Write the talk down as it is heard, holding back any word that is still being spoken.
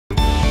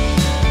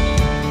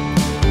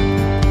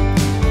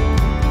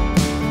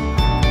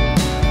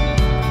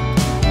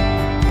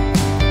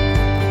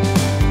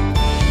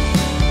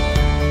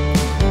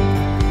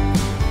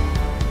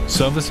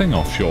Servicing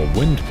offshore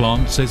wind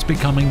plants is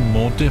becoming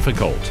more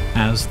difficult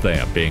as they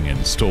are being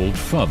installed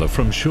further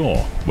from shore,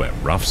 where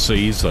rough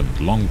seas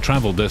and long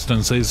travel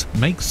distances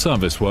make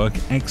service work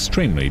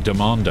extremely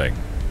demanding.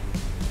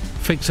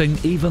 Fixing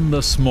even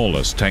the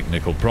smallest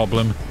technical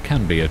problem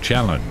can be a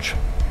challenge.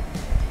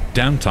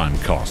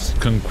 Downtime costs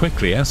can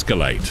quickly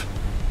escalate.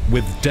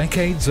 With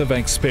decades of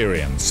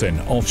experience in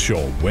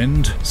offshore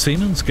wind,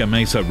 Siemens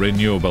Gamesa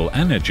Renewable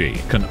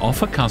Energy can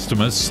offer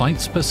customers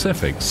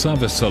site-specific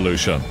service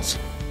solutions,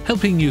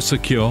 helping you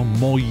secure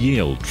more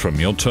yield from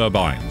your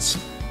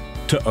turbines.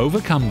 To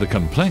overcome the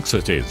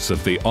complexities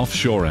of the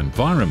offshore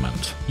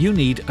environment, you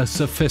need a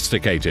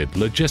sophisticated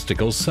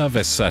logistical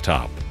service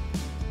setup.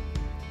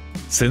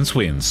 Since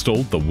we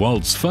installed the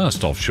world's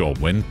first offshore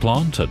wind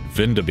plant at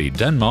Vindeby,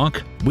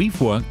 Denmark,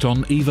 we've worked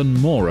on even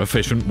more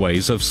efficient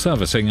ways of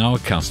servicing our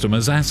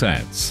customers'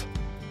 assets.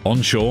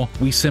 Onshore,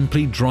 we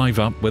simply drive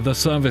up with a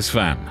service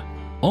van.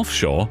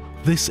 Offshore,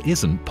 this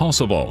isn't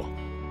possible.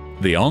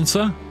 The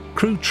answer?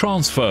 Crew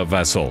transfer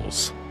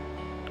vessels.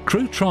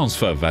 Crew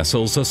transfer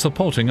vessels are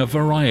supporting a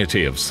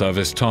variety of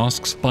service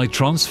tasks by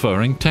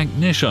transferring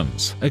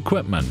technicians,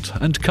 equipment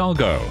and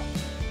cargo.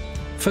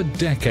 For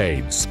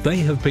decades, they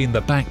have been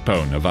the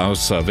backbone of our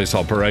service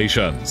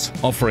operations,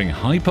 offering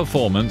high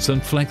performance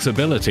and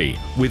flexibility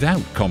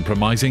without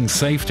compromising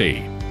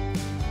safety.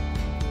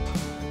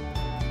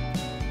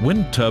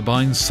 Wind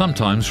turbines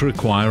sometimes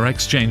require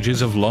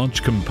exchanges of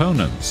large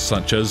components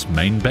such as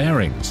main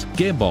bearings,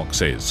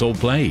 gearboxes or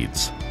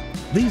blades.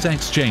 These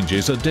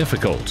exchanges are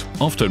difficult,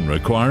 often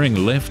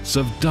requiring lifts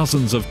of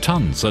dozens of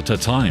tons at a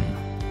time.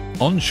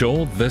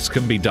 Onshore, this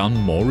can be done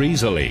more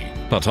easily,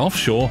 but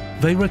offshore,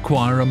 they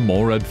require a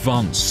more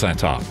advanced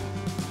setup.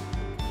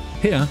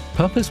 Here,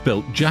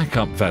 purpose-built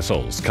jack-up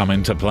vessels come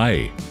into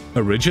play.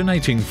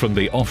 Originating from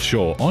the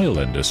offshore oil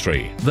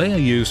industry, they are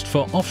used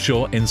for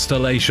offshore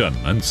installation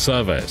and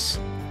service.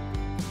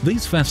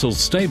 These vessels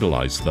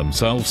stabilize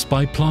themselves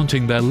by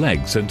planting their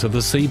legs into the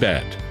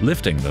seabed,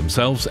 lifting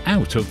themselves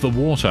out of the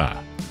water.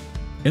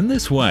 In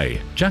this way,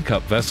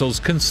 jack-up vessels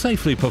can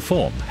safely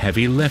perform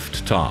heavy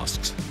lift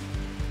tasks.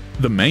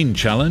 The main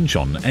challenge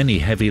on any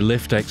heavy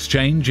lift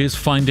exchange is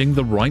finding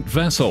the right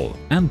vessel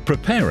and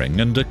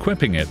preparing and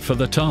equipping it for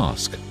the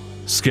task.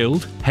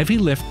 Skilled, heavy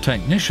lift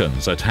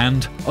technicians at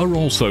hand are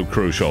also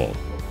crucial,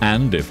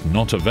 and if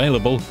not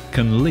available,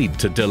 can lead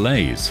to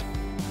delays.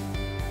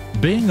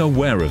 Being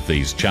aware of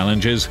these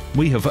challenges,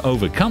 we have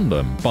overcome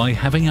them by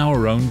having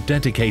our own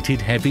dedicated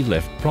heavy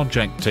lift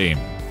project team.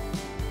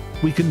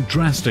 We can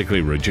drastically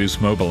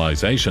reduce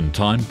mobilization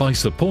time by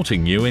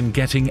supporting you in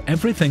getting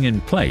everything in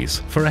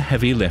place for a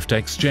heavy lift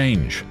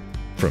exchange,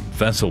 from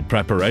vessel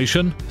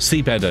preparation,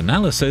 seabed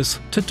analysis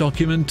to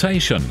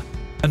documentation,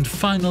 and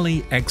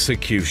finally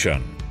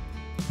execution.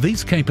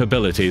 These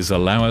capabilities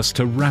allow us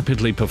to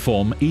rapidly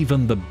perform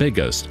even the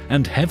biggest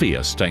and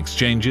heaviest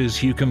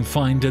exchanges you can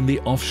find in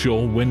the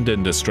offshore wind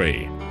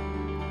industry.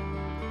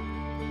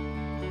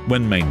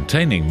 When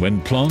maintaining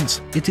wind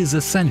plants, it is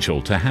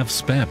essential to have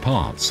spare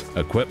parts,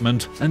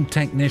 equipment and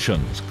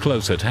technicians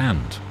close at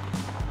hand.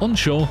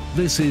 Onshore,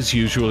 this is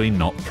usually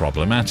not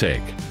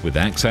problematic. With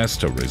access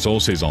to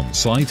resources on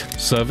site,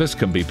 service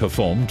can be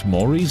performed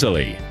more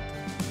easily.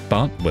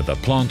 But with a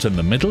plant in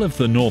the middle of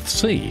the North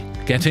Sea,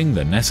 getting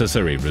the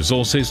necessary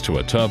resources to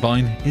a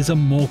turbine is a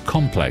more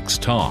complex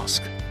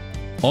task.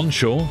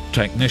 Onshore,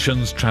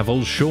 technicians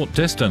travel short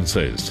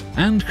distances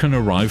and can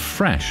arrive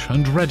fresh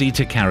and ready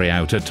to carry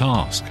out a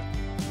task.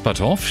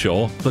 But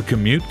offshore, the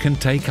commute can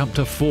take up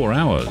to 4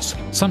 hours,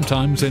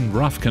 sometimes in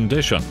rough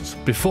conditions,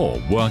 before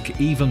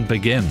work even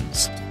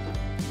begins.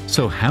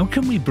 So how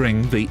can we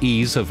bring the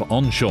ease of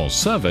onshore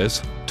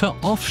service to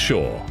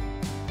offshore?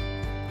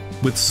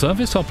 With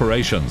service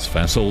operations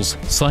vessels,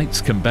 sites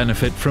can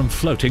benefit from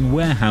floating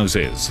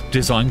warehouses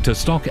designed to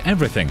stock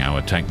everything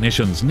our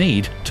technicians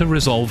need to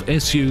resolve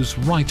issues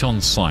right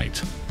on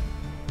site.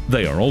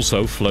 They are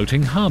also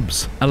floating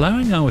hubs,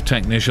 allowing our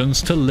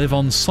technicians to live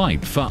on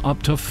site for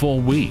up to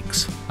 4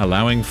 weeks,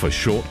 allowing for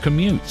short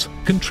commutes,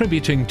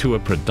 contributing to a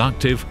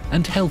productive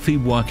and healthy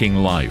working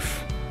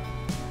life.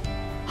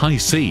 High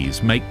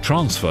seas make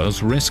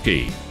transfers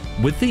risky.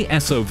 With the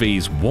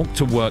SOV's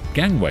walk-to-work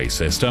gangway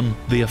system,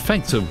 the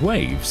effects of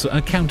waves are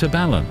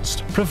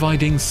counterbalanced,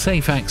 providing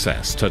safe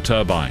access to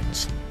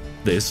turbines.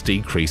 This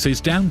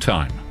decreases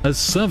downtime, as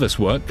service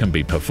work can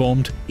be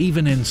performed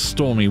even in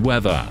stormy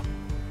weather.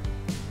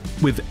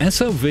 With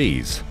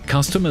SOVs,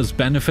 customers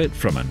benefit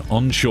from an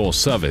onshore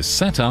service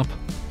setup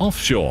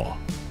offshore.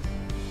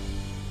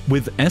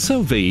 With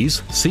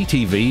SOVs,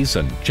 CTVs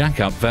and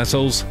jack-up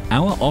vessels,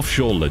 our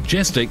offshore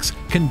logistics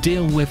can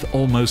deal with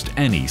almost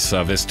any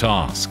service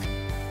task.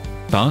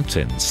 But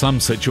in some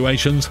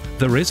situations,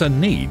 there is a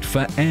need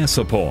for air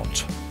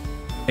support.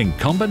 In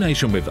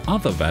combination with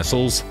other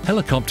vessels,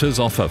 helicopters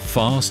offer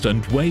fast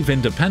and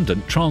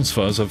wave-independent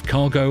transfers of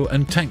cargo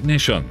and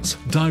technicians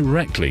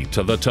directly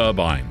to the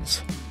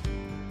turbines.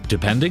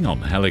 Depending on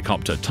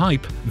helicopter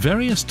type,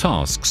 various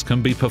tasks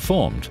can be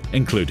performed,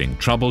 including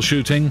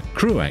troubleshooting,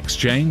 crew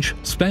exchange,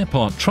 spare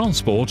part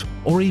transport,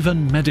 or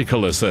even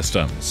medical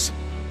assistance.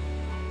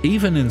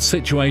 Even in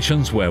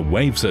situations where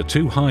waves are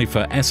too high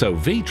for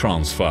SOV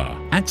transfer,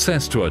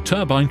 access to a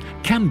turbine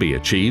can be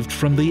achieved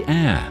from the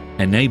air,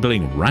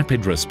 enabling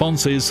rapid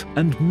responses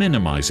and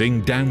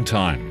minimizing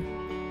downtime.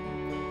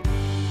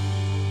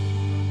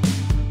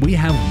 We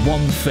have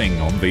one thing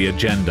on the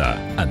agenda,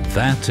 and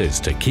that is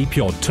to keep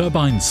your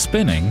turbines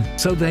spinning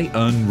so they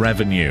earn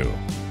revenue.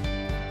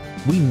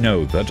 We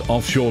know that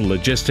offshore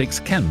logistics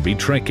can be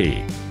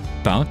tricky,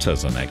 but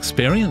as an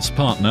experienced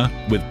partner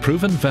with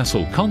proven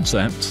vessel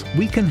concepts,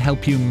 we can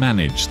help you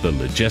manage the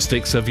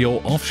logistics of your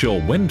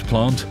offshore wind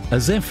plant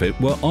as if it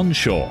were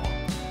onshore.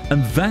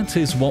 And that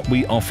is what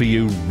we offer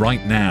you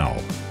right now: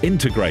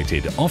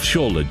 integrated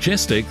offshore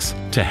logistics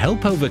to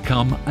help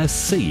overcome a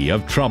sea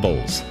of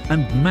troubles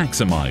and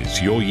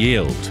maximize your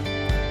yield.